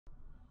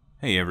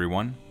Hey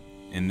everyone,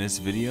 in this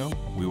video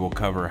we will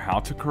cover how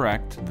to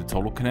correct the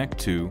Total Connect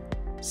 2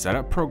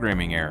 setup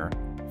programming error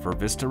for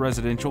VISTA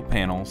Residential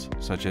Panels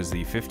such as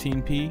the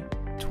 15P,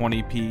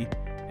 20P,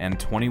 and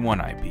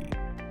 21IP.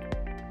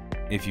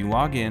 If you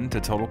log in to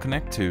Total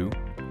Connect 2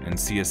 and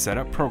see a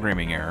setup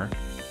programming error,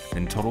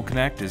 then Total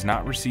Connect is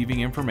not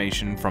receiving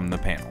information from the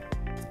panel.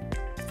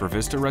 For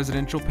VISTA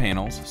Residential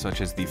Panels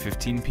such as the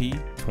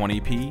 15P,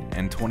 20P,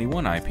 and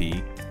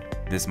 21IP,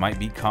 this might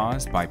be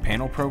caused by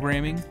panel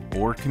programming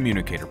or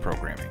communicator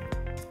programming.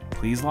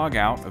 Please log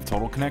out of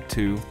Total Connect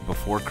 2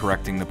 before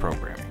correcting the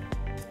programming.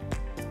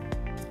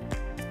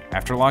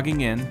 After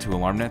logging in to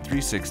AlarmNet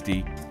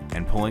 360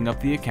 and pulling up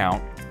the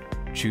account,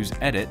 choose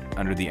Edit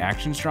under the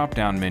Actions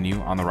drop-down menu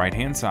on the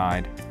right-hand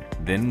side,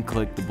 then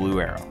click the blue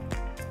arrow.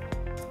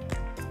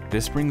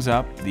 This brings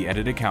up the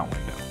Edit Account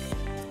window.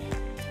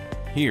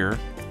 Here,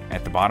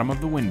 at the bottom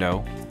of the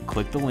window,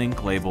 click the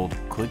link labeled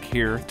Click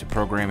Here to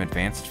program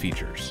advanced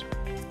features.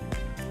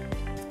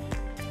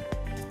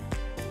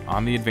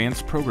 On the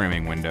Advanced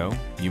Programming window,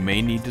 you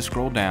may need to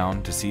scroll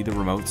down to see the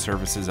Remote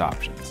Services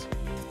options.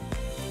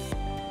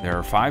 There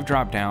are 5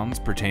 drop-downs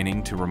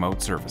pertaining to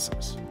remote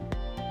services: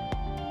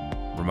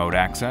 Remote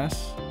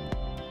Access,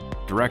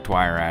 Direct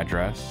Wire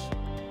Address,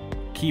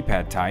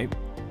 Keypad Type,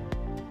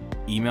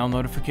 Email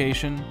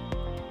Notification,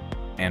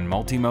 and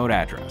Multi-Mode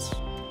Address.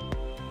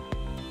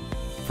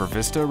 For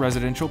VISTA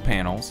Residential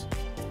Panels,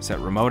 set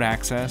Remote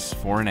Access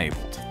for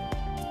Enabled.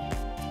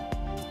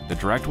 The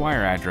direct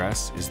wire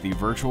address is the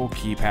virtual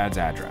keypad's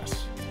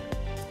address.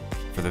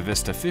 For the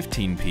VISTA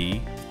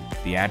 15P,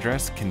 the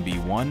address can be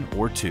 1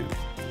 or 2.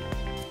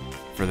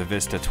 For the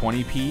VISTA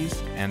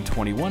 20Ps and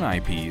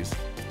 21IPs,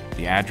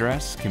 the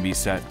address can be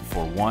set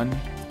for 1,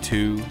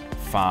 2,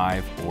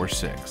 5, or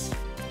 6.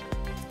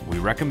 We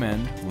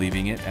recommend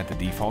leaving it at the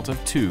default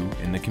of 2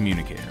 in the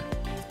communicator.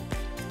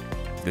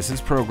 This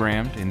is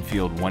programmed in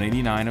field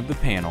 189 of the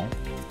panel,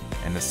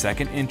 and the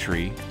second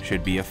entry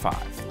should be a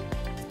 5.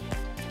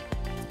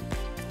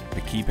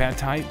 The keypad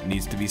type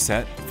needs to be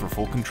set for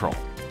full control.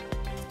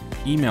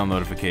 Email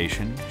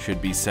notification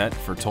should be set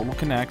for Total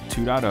Connect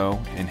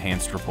 2.0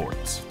 Enhanced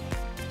Reports.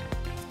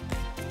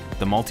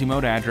 The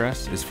multi-mode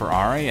address is for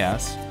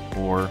RAS,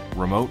 or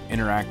Remote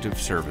Interactive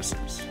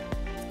Services.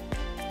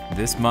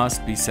 This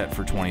must be set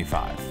for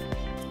 25.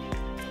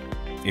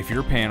 If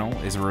your panel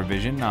is a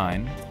revision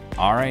 9,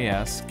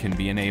 RAS can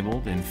be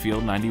enabled in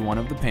field 91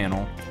 of the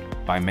panel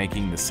by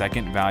making the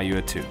second value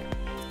a 2.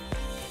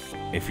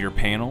 If your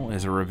panel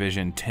is a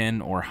revision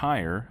 10 or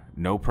higher,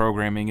 no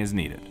programming is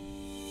needed.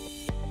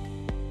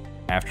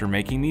 After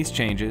making these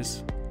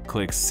changes,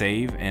 click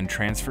Save and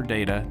Transfer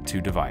Data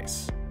to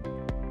Device.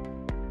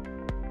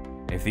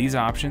 If these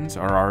options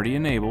are already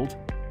enabled,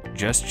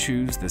 just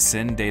choose the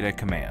Send Data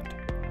command.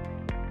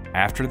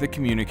 After the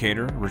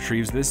communicator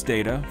retrieves this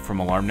data from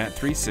AlarmNet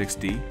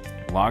 360,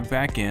 log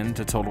back in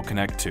to Total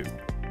Connect 2.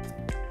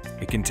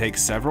 It can take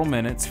several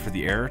minutes for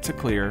the error to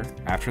clear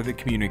after the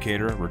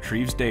communicator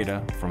retrieves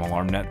data from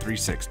AlarmNet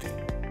 360.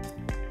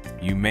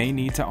 You may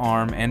need to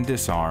arm and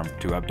disarm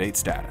to update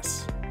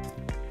status.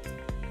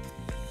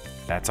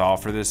 That's all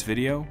for this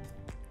video.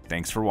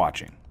 Thanks for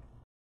watching.